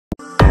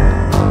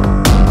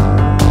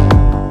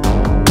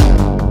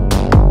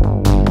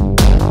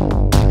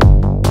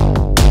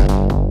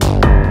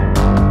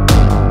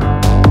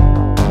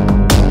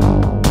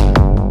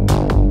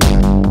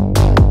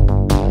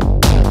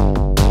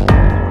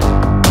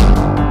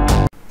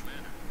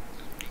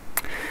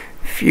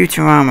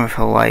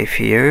Futuramaforlife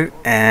here,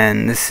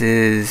 and this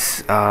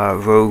is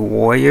Rogue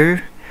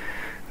Warrior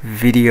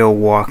video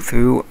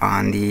walkthrough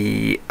on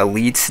the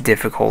Elites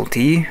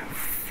difficulty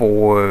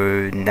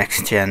for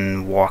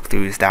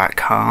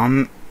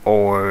nextgenwalkthroughs.com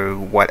or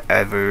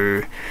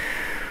whatever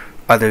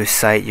other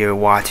site you're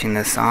watching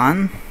this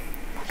on.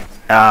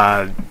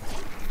 At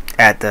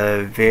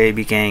the very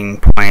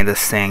beginning point of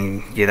this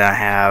thing, you're gonna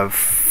have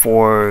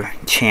 4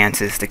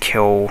 chances to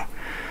kill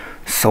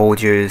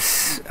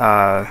soldiers,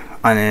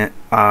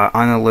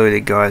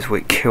 unalerted guards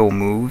with kill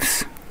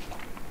moves,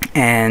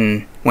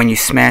 and when you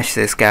smash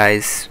this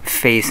guy's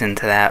face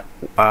into that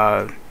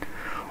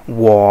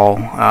wall,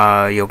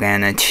 you'll get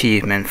an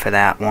achievement for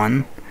that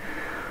one.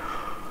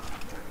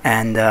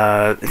 And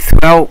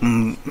throughout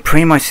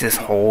pretty much this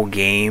whole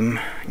game,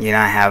 you're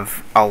gonna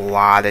have a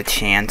lot of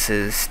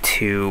chances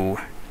to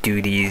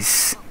do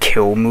these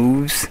kill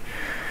moves,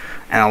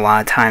 and a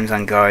lot of times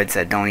on guards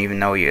that don't even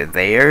know you're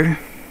there.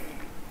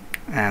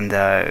 And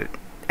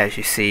as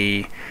you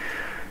see,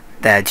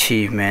 that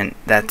achievement,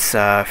 that's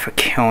for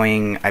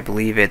killing, I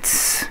believe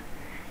it's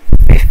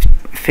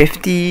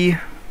 50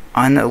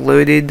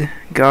 unalerted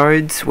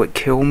guards with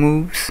kill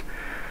moves.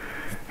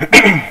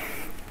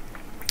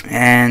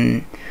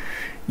 And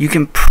you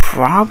can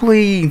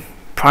probably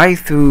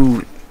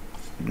through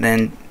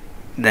the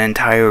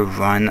entire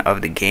run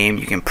of the game,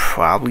 you can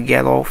probably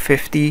get all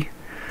 50.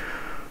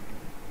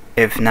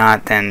 If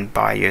not, then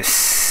by your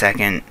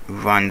second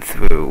run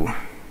through,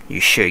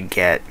 you should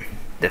get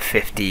the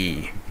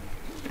 50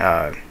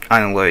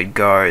 unalerted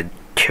guard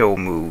kill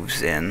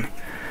moves in.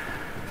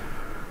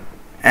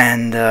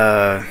 And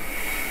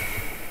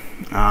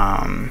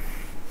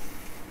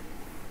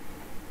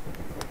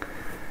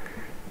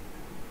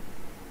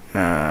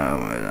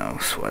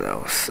what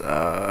else?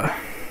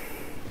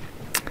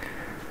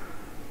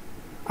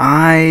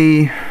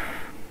 I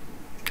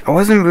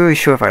wasn't really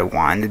sure if I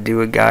wanted to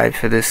do a guide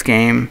for this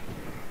game,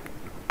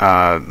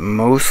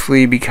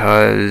 mostly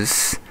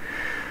because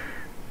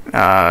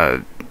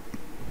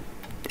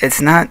it's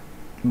not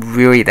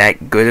really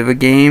that good of a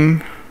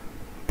game.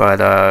 But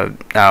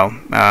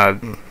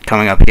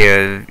coming up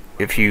here,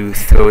 if you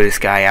throw this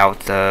guy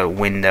out the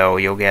window,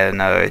 you'll get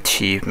another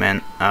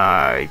achievement.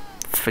 I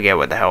forget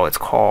what the hell it's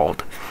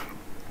called,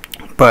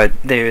 but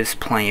there's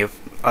plenty of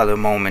other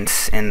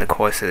moments in the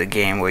course of the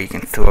game where you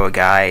can throw a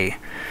guy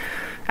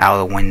out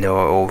a window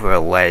or over a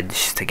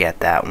ledge to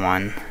get that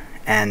one.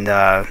 And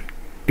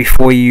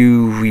before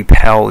you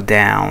rappel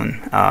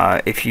down,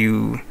 if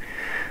you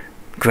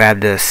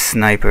grab the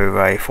sniper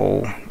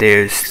rifle,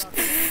 there's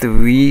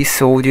 3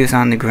 soldiers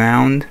on the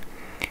ground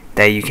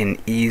that you can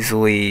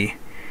easily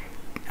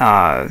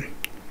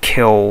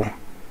kill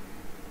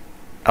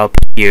up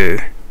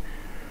here,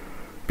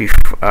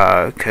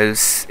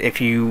 because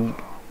if you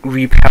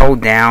rappel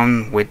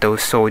down with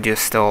those soldiers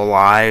still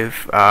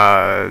alive,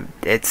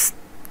 it's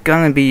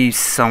gonna be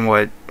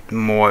somewhat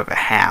more of a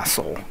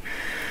hassle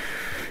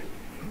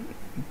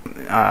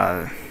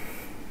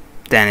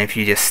than if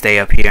you just stay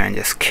up here and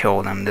just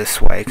kill them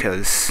this way,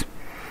 because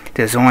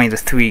there's only the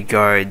 3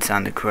 guards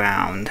on the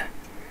ground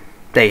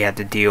that you have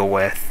to deal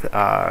with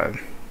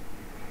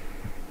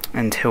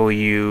until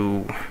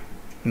you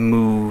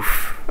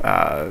move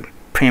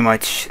pretty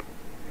much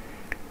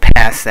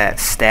past that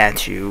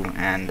statue,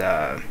 and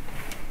a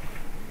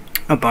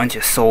bunch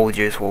of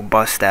soldiers will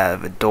bust out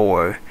of a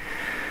door.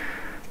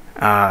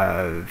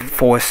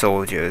 4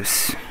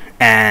 soldiers,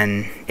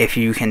 and if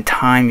you can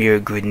time your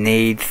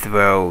grenade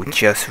throw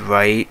just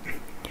right,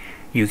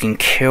 you can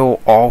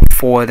kill all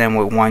 4 of them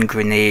with 1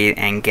 grenade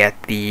and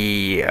get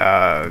the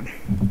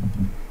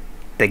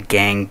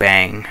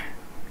gangbang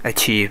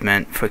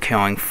achievement for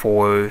killing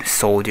 4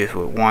 soldiers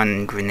with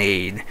 1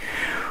 grenade,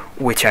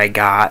 which I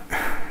got.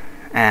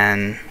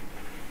 And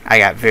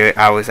I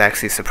was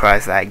actually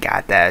surprised that I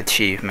got that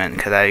achievement,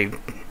 because I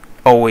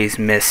always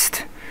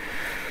missed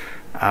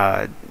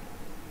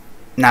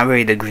not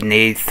really the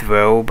grenade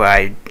throw,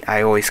 but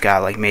I always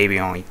got like maybe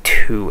only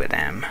 2 of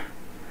them.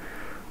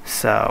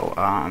 So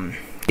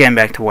getting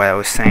back to what I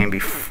was saying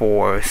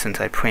before, since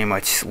I pretty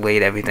much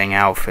laid everything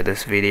out for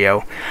this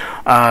video,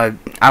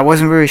 I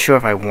wasn't really sure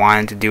if I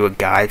wanted to do a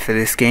guide for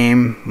this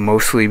game,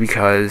 mostly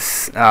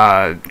because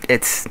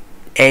it's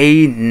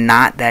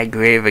not that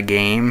great of a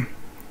game,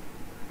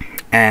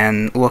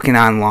 and looking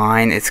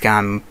online, it's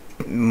gotten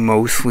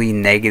mostly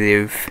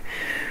negative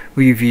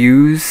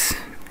reviews,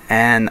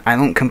 and I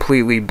don't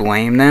completely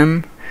blame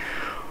them.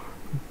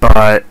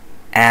 But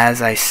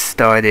as I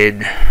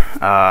started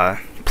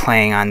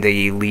playing on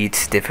the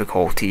Elites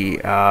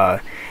difficulty,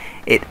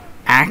 it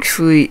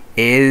actually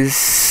is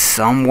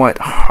somewhat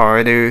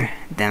harder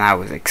than I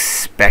was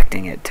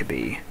expecting it to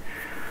be.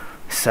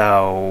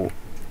 So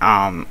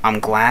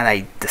I'm glad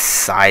I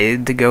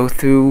decided to go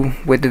through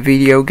with the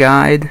video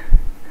guide,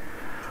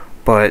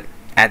 but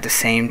at the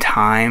same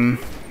time,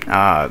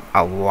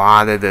 a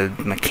lot of the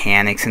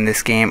mechanics in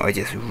this game are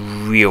just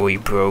really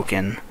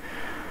broken,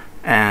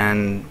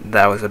 and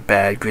that was a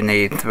bad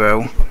grenade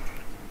throw.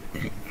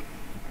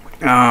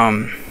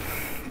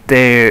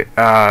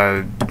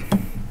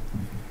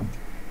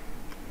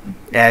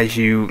 as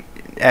you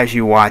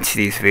watch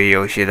these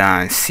videos, you're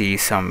gonna see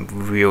some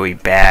really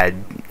bad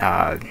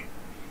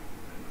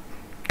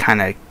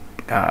kind of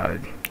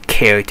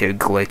character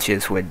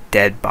glitches with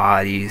dead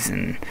bodies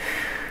and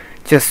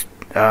just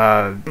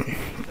a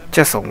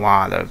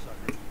lot of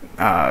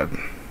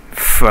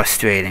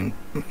frustrating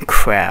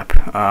crap.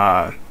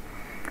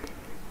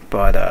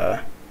 But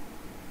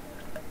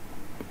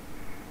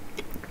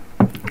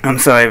I'm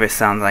sorry if it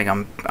sounds like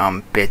I'm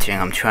bitching.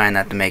 I'm trying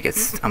not to make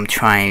it. I'm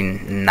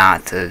trying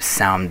not to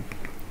sound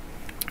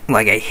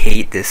like I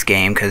hate this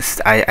game, because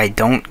I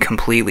don't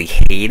completely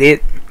hate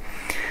it.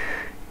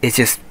 It's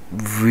just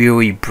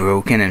really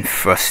broken and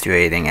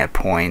frustrating at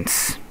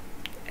points.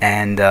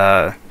 And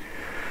yeah,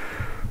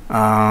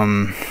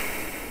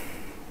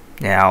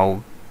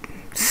 I'll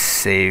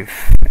save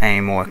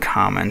any more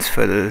comments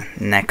for the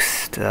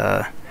next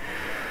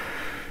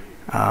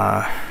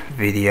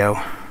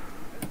video.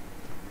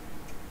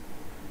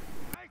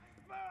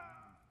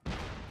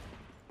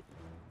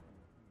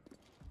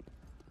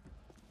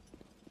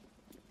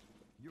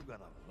 You're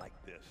gonna like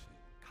this,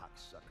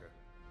 cocksucker.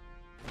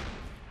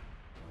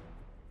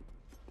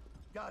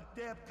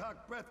 Goddamn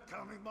cock breath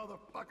counting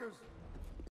motherfuckers!